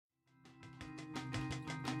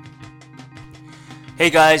Hey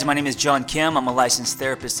guys, my name is John Kim. I'm a licensed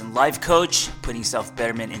therapist and life coach, putting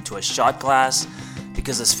self-betterment into a shot glass.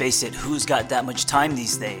 Because let's face it, who's got that much time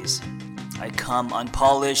these days? I come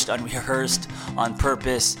unpolished, unrehearsed, on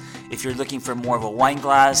purpose. If you're looking for more of a wine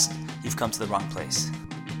glass, you've come to the wrong place.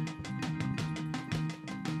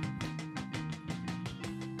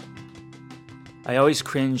 I always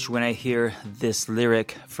cringe when I hear this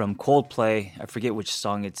lyric from Coldplay. I forget which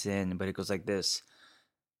song it's in, but it goes like this.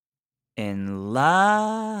 And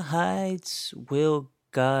lights will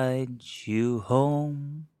guide you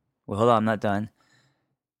home. Well, hold on, I'm not done.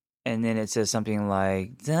 And then it says something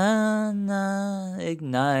like, "Donna,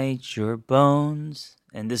 ignite your bones."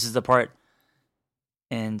 And this is the part.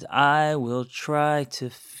 And I will try to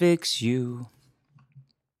fix you.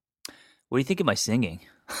 What do you think of my singing?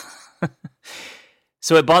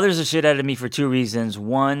 So it bothers the shit out of me for two reasons.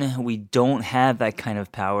 One, we don't have that kind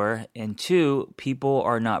of power. And two, people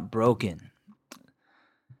are not broken.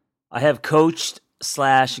 I have coached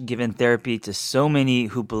 / given therapy to so many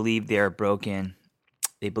who believe they are broken.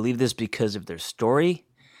 They believe this because of their story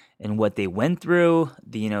and what they went through,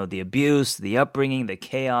 the abuse, the upbringing, the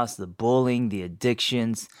chaos, the bullying, the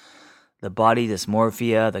addictions, the body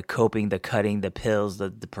dysmorphia, the coping, the cutting, the pills, the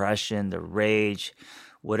depression, the rage,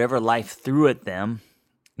 whatever life threw at them,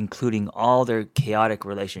 including all their chaotic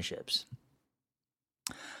relationships.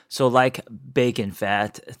 So like bacon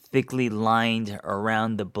fat, thickly lined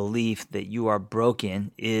around the belief that you are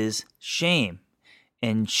broken is shame.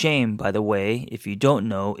 And shame, by the way, if you don't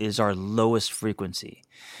know, is our lowest frequency.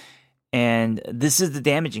 And this is the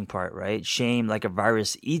damaging part, right? Shame, like a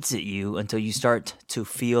virus, eats at you until you start to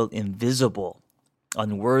feel invisible,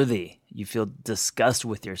 unworthy. You feel disgust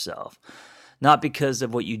with yourself. Not because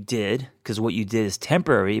of what you did, because what you did is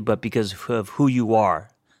temporary, but because of who you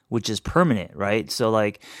are, which is permanent, right? So,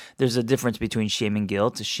 like, there's a difference between shame and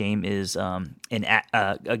guilt. Shame is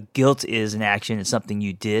guilt is an action. It's something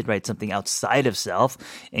you did, right? Something outside of self.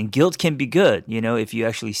 And guilt can be good. If you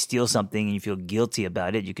actually steal something and you feel guilty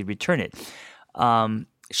about it, you could return it.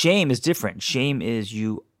 Shame is different. Shame is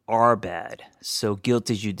you are bad. So guilt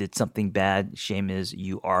is you did something bad. Shame is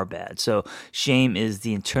you are bad. So shame is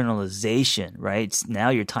the internalization, right? Now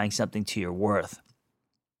you're tying something to your worth.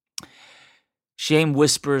 Shame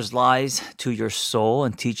whispers lies to your soul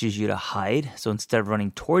and teaches you to hide. So instead of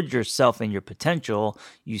running towards yourself and your potential,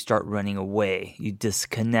 you start running away. You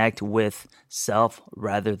disconnect with self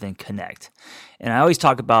rather than connect. And I always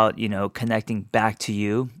talk about, connecting back to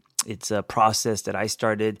you. It's a process that I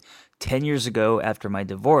started 10 years ago after my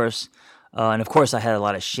divorce. And of course, I had a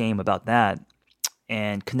lot of shame about that.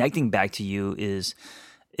 And connecting back to you is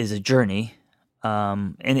a journey.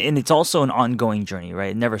 And it's also an ongoing journey,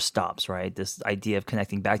 right? It never stops, right? This idea of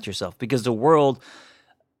connecting back to yourself, because the world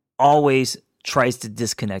always tries to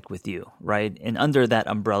disconnect with you, right? And under that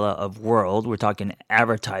umbrella of world, we're talking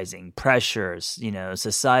advertising, pressures,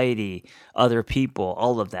 society, other people,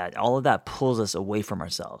 all of that pulls us away from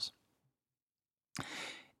ourselves.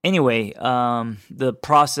 Anyway, the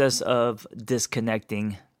process of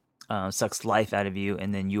disconnecting sucks life out of you,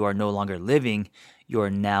 and then you are no longer living, you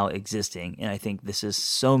are now existing. And I think this is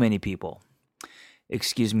so many people.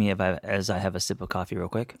 Excuse me as I have a sip of coffee real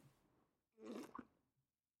quick.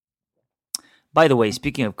 By the way,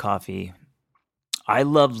 speaking of coffee, I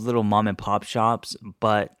love little mom and pop shops,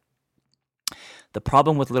 but the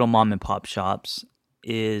problem with little mom and pop shops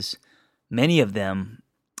is many of them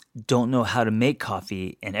don't know how to make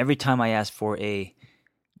coffee. And every time I ask for a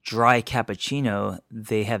dry cappuccino,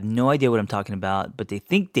 they have no idea what I'm talking about, but they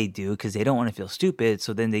think they do because they don't want to feel stupid.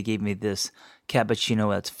 So then they gave me this cappuccino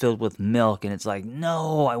that's filled with milk, and it's like,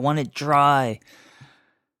 no, I want it dry.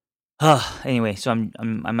 Anyway, so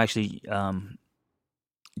I'm actually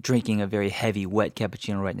drinking a very heavy, wet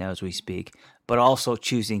cappuccino right now as we speak, but also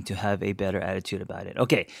choosing to have a better attitude about it.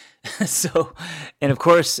 Okay, so, and of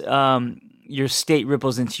course, your state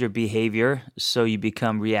ripples into your behavior, so you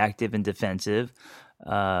become reactive and defensive,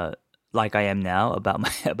 like I am now about my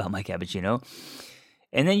cappuccino.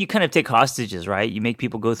 And then you kind of take hostages, right? You make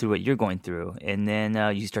people go through what you're going through, and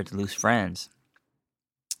then you start to lose friends.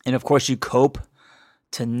 And of course, you cope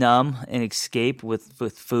to numb and escape with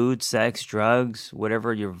food, sex, drugs,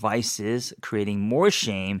 whatever your vice is, creating more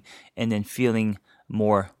shame and then feeling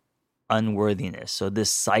more unworthiness. So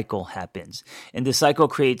this cycle happens. And this cycle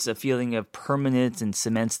creates a feeling of permanence and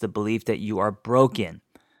cements the belief that you are broken.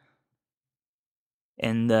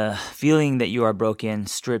 And the feeling that you are broken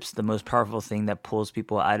strips the most powerful thing that pulls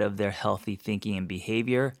people out of their healthy thinking and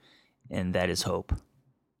behavior, and that is hope.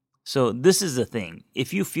 So this is the thing.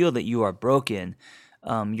 If you feel that you are broken,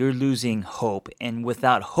 you're losing hope. And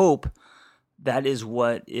without hope, that is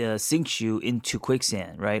what sinks you into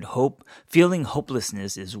quicksand, right? Feeling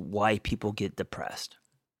hopelessness is why people get depressed.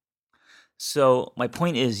 So my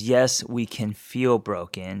point is, yes, we can feel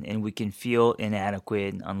broken and we can feel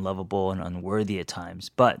inadequate and unlovable and unworthy at times,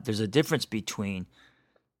 but there's a difference between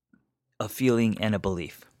a feeling and a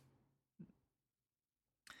belief.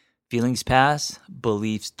 Feelings pass,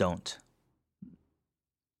 beliefs don't.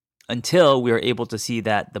 Until we are able to see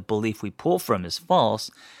that the belief we pull from is false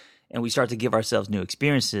and we start to give ourselves new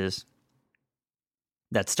experiences,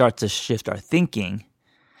 that starts to shift our thinking.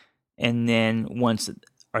 And then once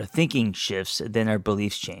our thinking shifts, then our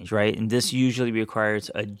beliefs change, right? And this usually requires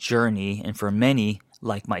a journey, and for many,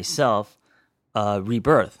 like myself,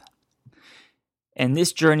 rebirth. And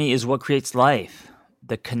this journey is what creates life,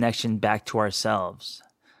 the connection back to ourselves.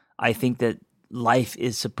 I think that life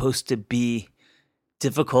is supposed to be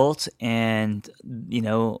difficult and,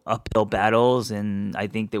 uphill battles. And I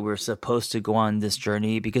think that we're supposed to go on this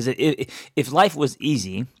journey because if life was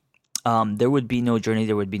easy, there would be no journey,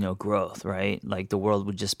 there would be no growth, right? Like the world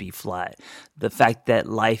would just be flat. The fact that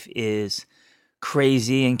life is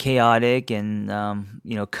crazy and chaotic and,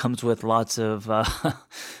 comes with lots of,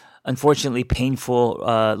 unfortunately, painful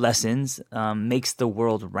lessons, makes the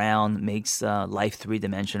world round, makes life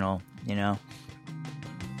three-dimensional,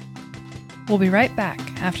 We'll be right back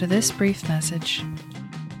after this brief message.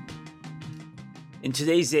 In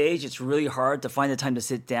today's age, it's really hard to find the time to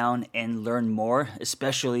sit down and learn more,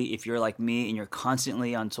 especially if you're like me and you're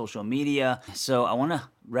constantly on social media. So I want to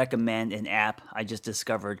recommend an app I just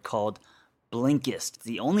discovered called Blinkist. It's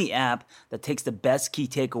the only app that takes the best key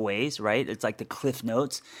takeaways, right? It's like the Cliff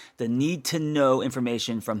Notes, the need-to-know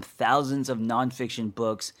information from thousands of nonfiction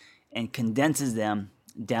books and condenses them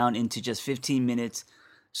down into just 15 minutes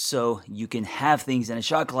so you can have things in a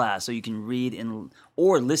shot glass, so you can read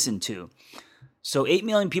or listen to. So 8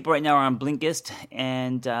 million people right now are on Blinkist,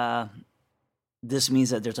 and this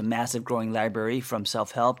means that there's a massive growing library from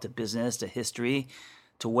self-help to business to history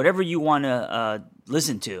to whatever you want to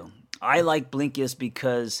listen to. I like Blinkist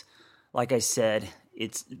because, like I said,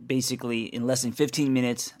 it's basically in less than 15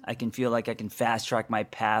 minutes, I can feel like I can fast-track my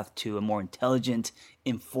path to a more intelligent,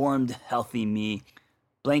 informed, healthy me.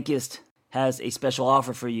 Blinkist has a special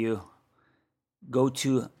offer for you. Go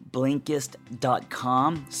to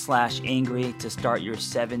Blinkist.com/angry to start your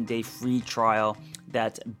 7-day free trial.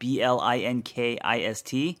 That's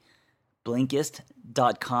BLINKIST,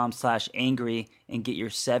 Blinkist.com/angry, and get your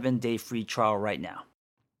 7-day free trial right now.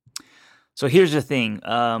 So here's the thing.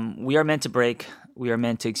 We are meant to break. We are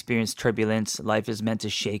meant to experience turbulence. Life is meant to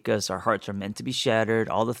shake us. Our hearts are meant to be shattered.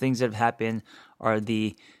 All the things that have happened are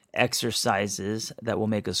the exercises that will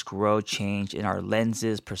make us grow, change in our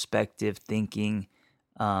lenses, perspective, thinking.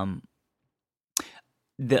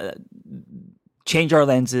 Change our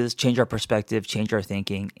lenses, change our perspective, change our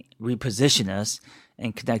thinking, reposition us,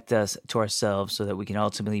 and connect us to ourselves so that we can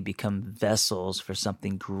ultimately become vessels for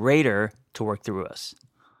something greater to work through us.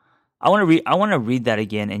 I want to read that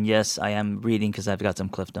again, and yes, I am reading because I've got some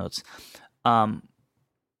Cliff Notes.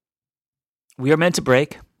 We are meant to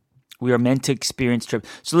break. We are meant to experience trip.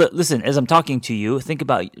 So listen, as I'm talking to you, think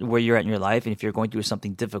about where you're at in your life, and if you're going through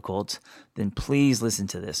something difficult, then please listen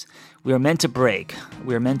to this. We are meant to break.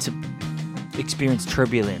 We are meant to experience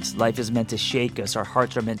turbulence. Life is meant to shake us. Our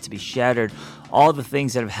hearts are meant to be shattered. All the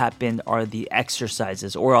things that have happened are the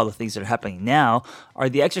exercises, or all the things that are happening now are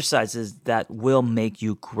the exercises that will make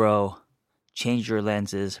you grow, change your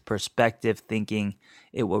lenses, perspective, thinking.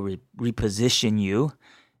 It will reposition you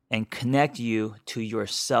and connect you to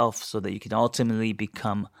yourself so that you can ultimately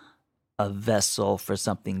become a vessel for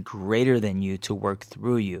something greater than you to work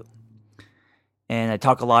through you. And I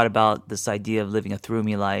talk a lot about this idea of living a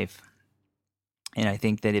through-me life. And I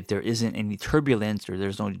think that if there isn't any turbulence or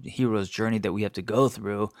there's no hero's journey that we have to go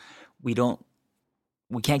through, we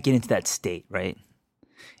can't get into that state, right?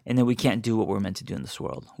 And then we can't do what we're meant to do in this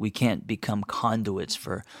world. We can't become conduits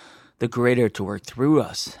for the greater to work through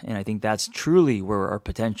us. And I think that's truly where our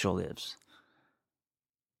potential lives.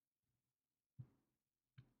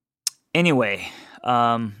 Anyway,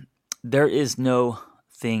 there is no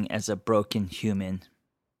thing as a broken human.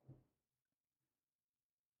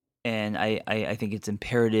 And I think it's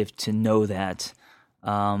imperative to know that.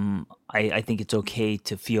 I think it's okay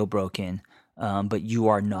to feel broken, but you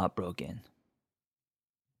are not broken.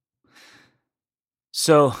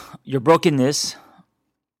 So your brokenness,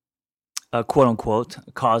 quote unquote,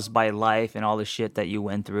 caused by life and all the shit that you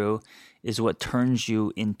went through, is what turns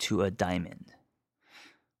you into a diamond.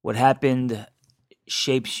 What happened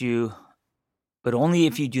shapes you, but only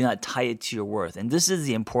if you do not tie it to your worth. And this is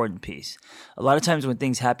the important piece. A lot of times when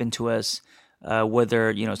things happen to us,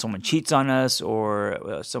 whether someone cheats on us,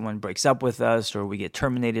 or someone breaks up with us, or we get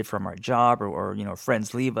terminated from our job, or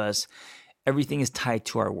friends leave us. Everything is tied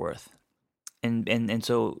to our worth, and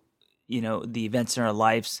so the events in our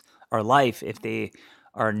life, if they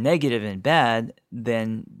are negative and bad,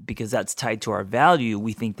 then because that's tied to our value,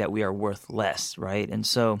 we think that we are worth less, right? And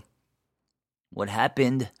so what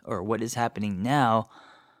happened, or what is happening now,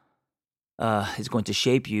 is going to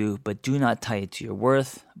shape you, but do not tie it to your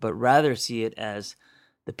worth, but rather see it as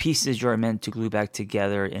the pieces you are meant to glue back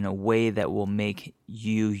together in a way that will make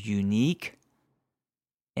you unique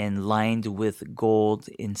and lined with gold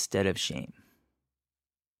instead of shame,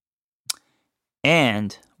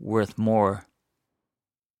 and worth more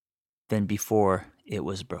than before it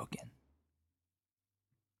was broken.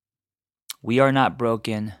 We are not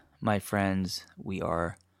broken, my friends. We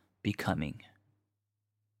are becoming.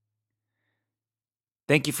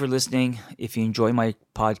 Thank you for listening. If you enjoy my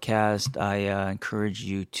podcast, I encourage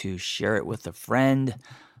you to share it with a friend.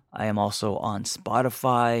 I am also on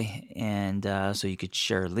Spotify, and so you could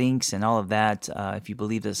share links and all of that. If you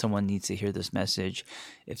believe that someone needs to hear this message,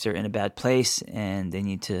 if they're in a bad place and they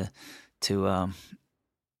need to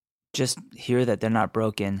just hear that they're not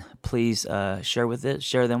broken, please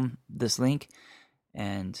share them this link,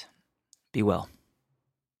 and be well.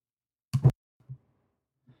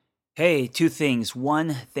 Hey, two things.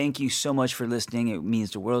 One, thank you so much for listening. It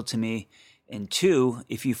means the world to me. And two,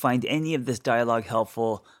 if you find any of this dialogue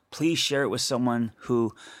helpful, please share it with someone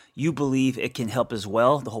who you believe it can help as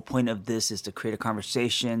well. The whole point of this is to create a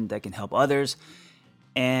conversation that can help others.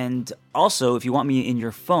 And also, if you want me in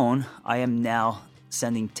your phone, I am now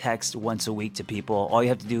sending text once a week to people. All you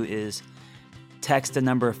have to do is text the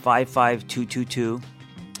number 55222,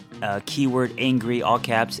 keyword angry, all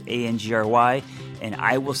caps, ANGRY, and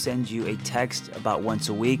I will send you a text about once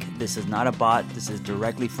a week. This is not a bot. This is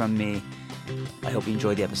directly from me. I hope you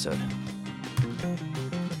enjoy the episode.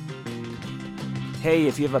 Hey,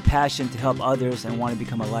 if you have a passion to help others and want to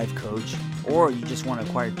become a life coach, or you just want to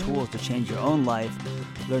acquire tools to change your own life,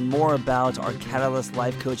 learn more about our Catalyst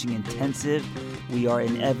Life Coaching Intensive. We are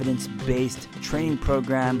an evidence-based training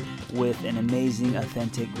program with an amazing,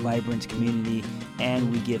 authentic, vibrant community,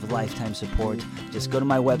 and we give lifetime support. Just go to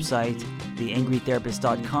my website,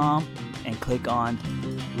 theangrytherapist.com, and click on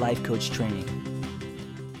Life Coach Training.